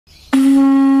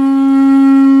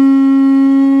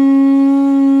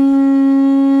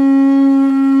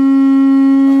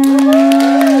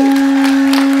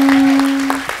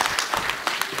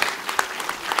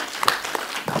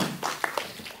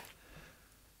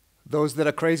Those that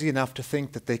are crazy enough to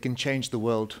think that they can change the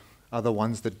world are the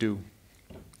ones that do.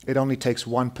 It only takes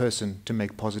one person to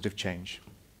make positive change.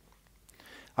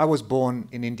 I was born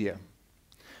in India,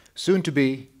 soon to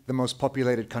be the most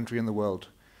populated country in the world,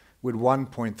 with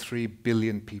 1.3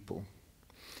 billion people.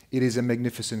 It is a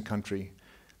magnificent country,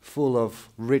 full of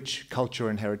rich culture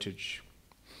and heritage.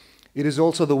 It is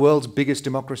also the world's biggest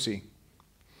democracy,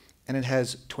 and it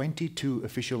has 22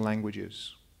 official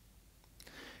languages.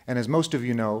 And as most of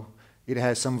you know, it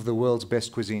has some of the world's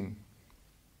best cuisine.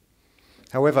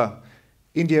 However,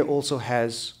 India also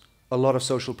has a lot of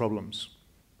social problems.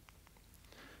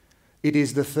 It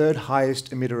is the third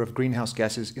highest emitter of greenhouse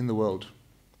gases in the world.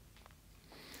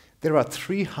 There are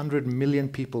 300 million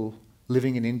people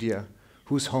living in India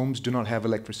whose homes do not have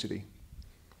electricity.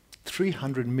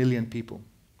 300 million people.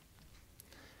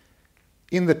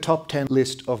 In the top 10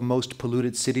 list of most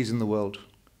polluted cities in the world,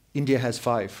 India has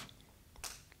 5.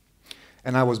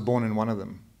 And I was born in one of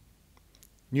them,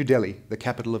 New Delhi, the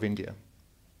capital of India.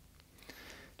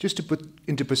 Just to put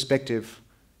into perspective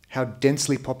how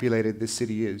densely populated this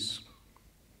city is,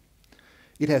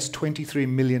 it has 23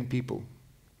 million people,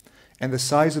 and the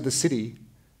size of the city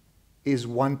is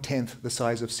 1/10 the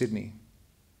size of Sydney.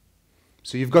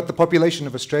 So you've got the population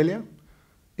of Australia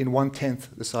in 1/10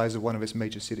 the size of one of its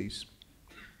major cities.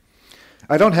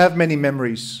 I don't have many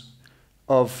memories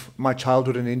of my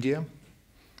childhood in India,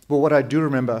 but what I do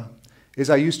remember is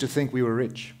I used to think we were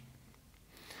rich.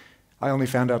 I only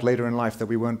found out later in life that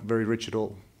we weren't very rich at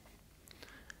all.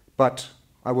 But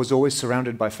I was always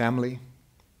surrounded by family.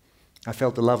 I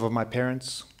felt the love of my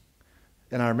parents,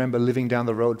 and I remember living down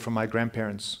the road from my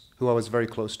grandparents, who I was very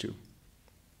close to.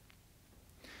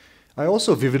 I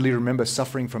also vividly remember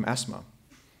suffering from asthma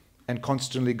and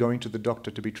constantly going to the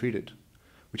doctor to be treated,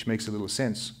 which makes a little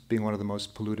sense, being one of the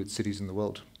most polluted cities in the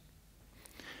world.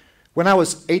 When I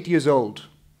was 8 years old,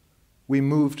 we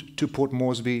moved to Port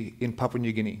Moresby in Papua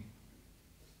New Guinea.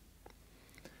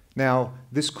 Now,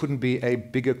 this couldn't be a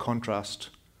bigger contrast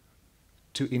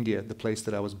to India, the place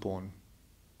that I was born.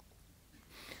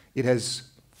 It has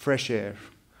fresh air,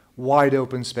 wide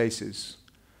open spaces,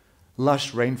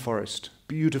 lush rainforest,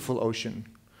 beautiful ocean,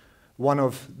 one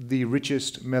of the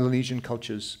richest Melanesian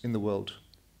cultures in the world.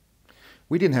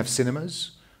 We didn't have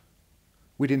cinemas.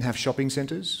 We didn't have shopping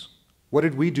centers. What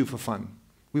did we do for fun?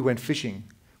 We went fishing.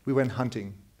 We went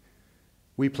hunting.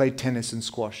 We played tennis and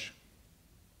squash.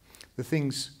 The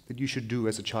things that you should do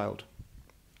as a child.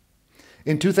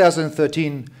 In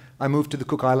 2013, I moved to the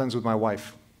Cook Islands with my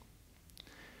wife.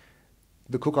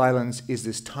 The Cook Islands is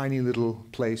this tiny little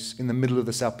place in the middle of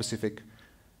the South Pacific,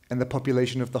 and the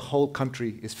population of the whole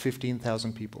country is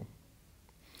 15,000 people.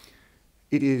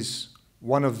 It is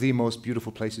one of the most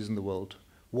beautiful places in the world.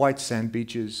 White sand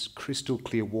beaches, crystal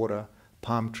clear water,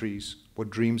 palm trees,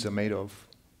 what dreams are made of.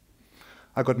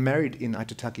 I got married in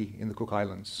Aitutaki in the Cook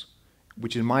Islands,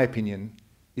 which in my opinion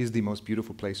is the most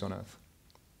beautiful place on earth.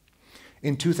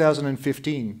 In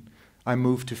 2015, I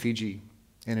moved to Fiji,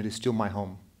 and it is still my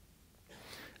home.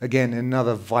 Again,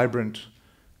 another vibrant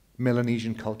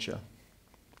Melanesian culture.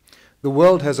 The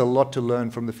world has a lot to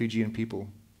learn from the Fijian people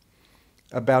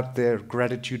about their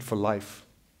gratitude for life.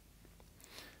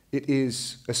 It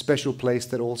is a special place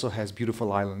that also has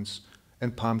beautiful islands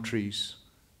and palm trees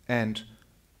and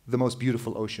the most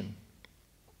beautiful ocean.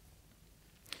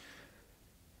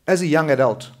 As a young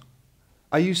adult,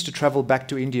 I used to travel back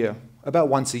to India about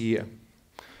once a year.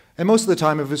 And most of the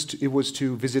time it was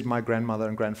to visit my grandmother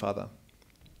and grandfather.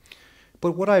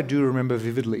 But what I do remember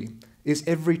vividly is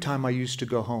every time I used to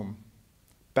go home,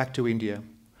 back to India,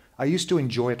 I used to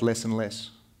enjoy it less and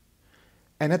less.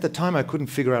 And at the time I couldn't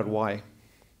figure out why.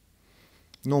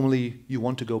 Normally you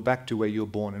want to go back to where you're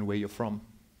born and where you're from.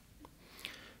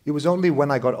 It was only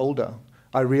when I got older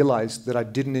I realized that I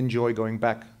didn't enjoy going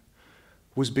back,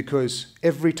 was because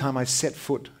every time I set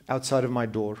foot outside of my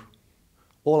door,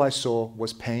 all I saw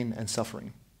was pain and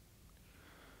suffering.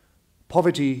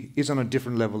 Poverty is on a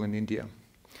different level in India.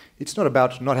 It's not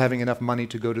about not having enough money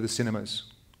to go to the cinemas.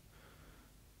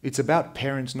 It's about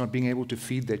parents not being able to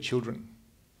feed their children.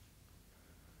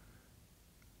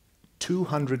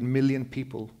 200 million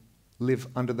people live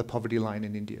under the poverty line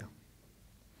in India.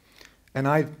 And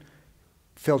I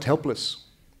felt helpless.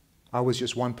 I was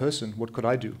just one person. What could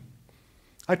I do?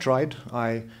 I tried.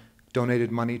 I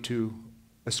donated money to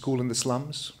a school in the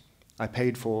slums. I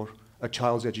paid for a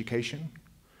child's education.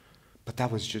 But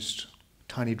that was just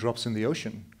tiny drops in the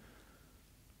ocean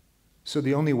So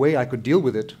the only way I could deal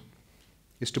with it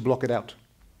is to block it out.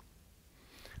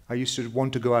 I used to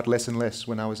want to go out less and less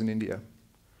when I was in India.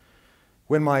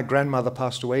 When my grandmother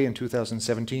passed away in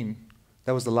 2017,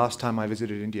 that was the last time I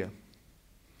visited India.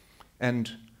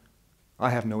 And I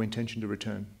have no intention to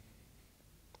return.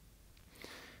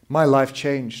 My life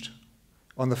changed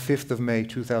on the 5th of May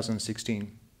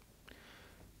 2016.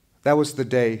 That was the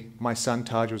day my son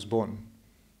Taj was born.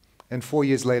 And 4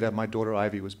 years later, my daughter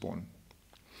Ivy was born.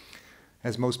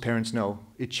 As most parents know,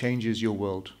 it changes your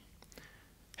world.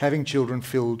 Having children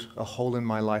filled a hole in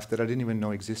my life that I didn't even know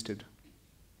existed.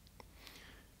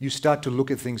 You start to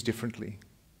look at things differently.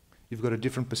 You've got a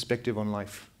different perspective on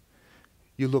life.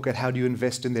 You look at how do you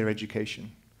invest in their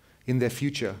education, in their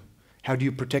future, how do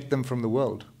you protect them from the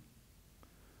world?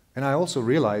 And I also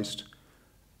realized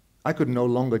I could no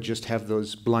longer just have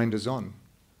those blinders on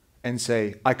and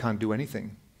say, I can't do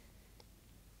anything.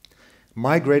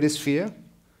 My greatest fear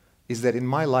is that in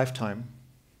my lifetime,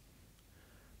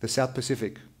 the South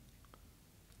Pacific,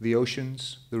 the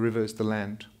oceans, the rivers, the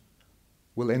land,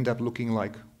 will end up looking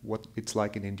like what it's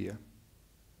like in India.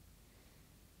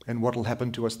 And what will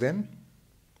happen to us then?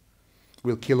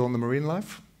 We'll kill on the marine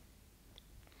life.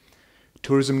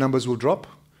 Tourism numbers will drop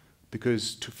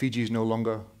because Fiji is no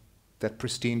longer that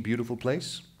pristine, beautiful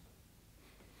place.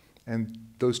 And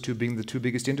those two being the two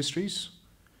biggest industries.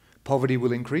 Poverty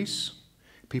will increase.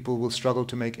 People will struggle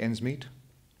to make ends meet.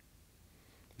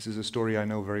 This is a story I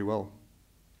know very well.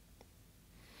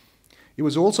 It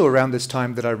was also around this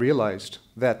time that I realized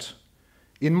that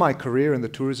in my career in the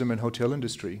tourism and hotel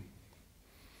industry,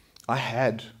 I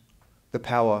had the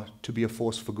power to be a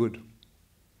force for good.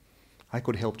 I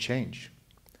could help change.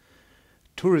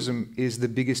 Tourism is the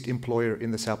biggest employer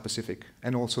in the South Pacific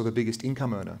and also the biggest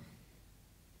income earner.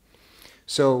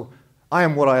 So I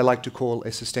am what I like to call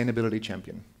a sustainability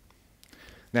champion.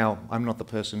 Now, I'm not the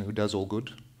person who does all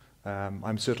good.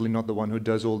 I'm certainly not the one who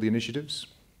does all the initiatives.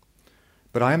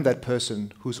 But I am that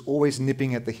person who's always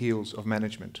nipping at the heels of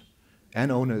management and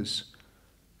owners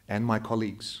and my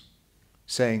colleagues,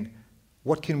 saying,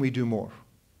 what can we do more?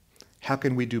 How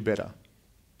can we do better?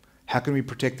 How can we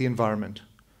protect the environment?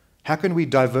 How can we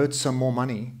divert some more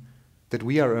money that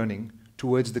we are earning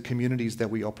towards the communities that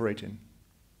we operate in?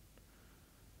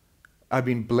 I've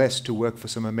been blessed to work for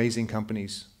some amazing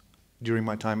companies during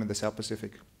my time in the South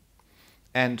Pacific.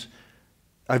 And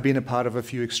I've been a part of a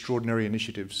few extraordinary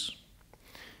initiatives.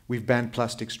 We've banned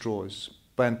plastic straws,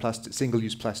 banned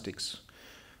single-use plastics,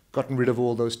 gotten rid of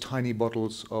all those tiny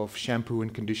bottles of shampoo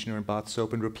and conditioner and bath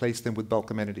soap and replaced them with bulk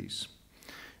amenities.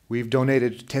 We've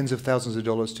donated tens of thousands of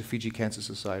dollars to Fiji Cancer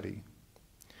Society.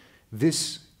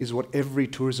 This is what every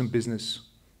tourism business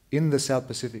in the South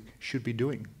Pacific should be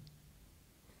doing.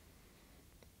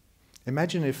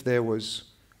 Imagine if there was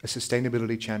a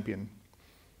sustainability champion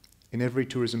in every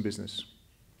tourism business,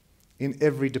 in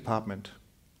every department,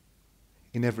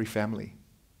 in every family.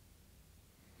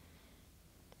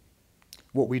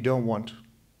 What we don't want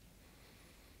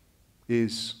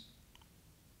is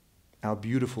our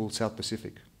beautiful South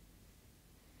Pacific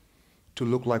to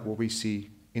look like what we see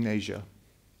in Asia.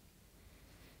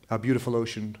 Our beautiful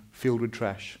ocean filled with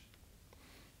trash.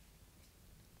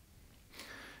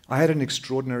 I had an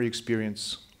extraordinary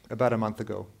experience about a month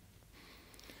ago.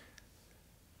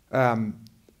 I'm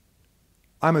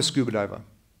a scuba diver,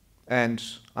 and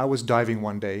I was diving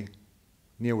one day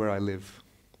near where I live.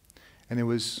 And it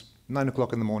was 9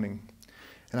 o'clock in the morning,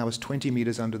 and I was 20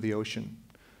 meters under the ocean,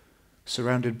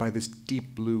 surrounded by this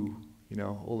deep blue,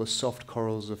 all the soft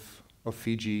corals of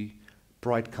Fiji,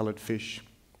 bright colored fish.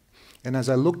 And as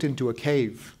I looked into a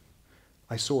cave,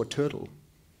 I saw a turtle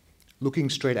looking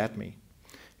straight at me.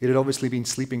 It had obviously been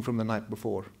sleeping from the night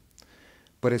before.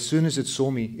 But as soon as it saw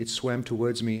me, it swam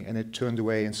towards me and it turned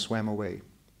away and swam away.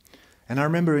 And I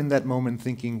remember in that moment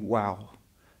thinking, wow,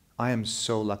 I am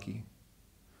so lucky.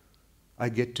 I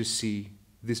get to see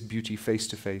this beauty face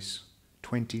to face,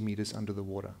 20 meters under the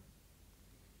water.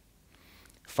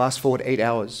 Fast forward 8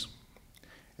 hours,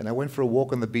 and I went for a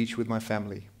walk on the beach with my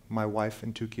family, my wife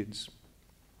and 2 kids.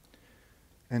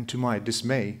 And to my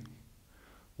dismay,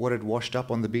 what had washed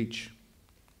up on the beach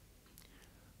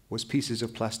was pieces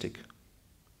of plastic,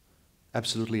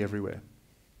 absolutely everywhere.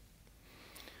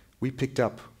 We picked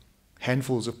up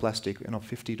handfuls of plastic in a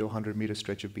 50 to 100 meter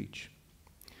stretch of beach.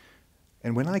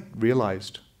 And when I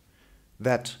realized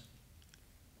that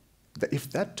if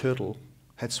that turtle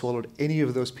had swallowed any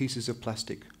of those pieces of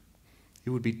plastic,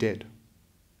 it would be dead.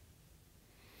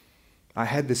 I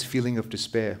had this feeling of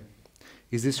despair.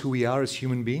 Is this who we are as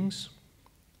human beings?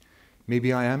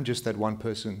 Maybe I am just that one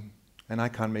person and I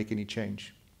can't make any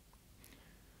change.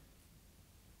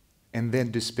 And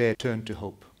then despair turned to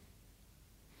hope.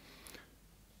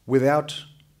 Without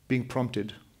being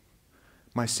prompted,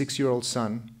 my 6-year-old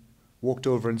son walked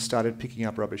over and started picking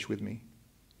up rubbish with me.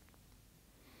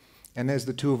 And as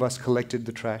the two of us collected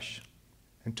the trash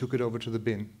and took it over to the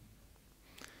bin,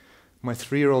 my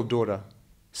 3-year-old daughter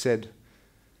said,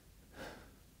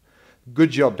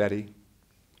 "Good job, Daddy."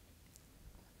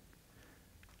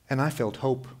 And I felt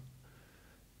hope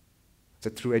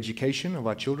that through education of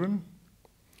our children,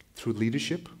 through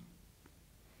leadership,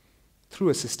 through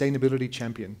a sustainability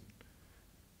champion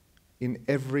in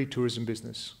every tourism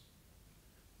business,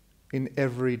 in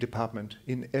every department,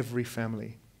 in every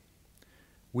family,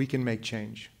 we can make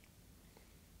change.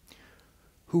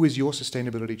 Who is your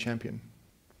sustainability champion?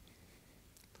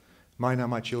 Mine are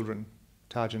my children,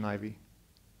 Taj and Ivy.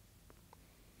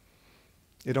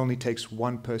 It only takes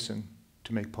one person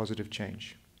to make positive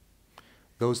change.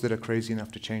 Those that are crazy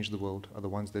enough to change the world are the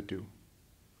ones that do.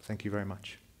 Thank you very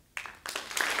much.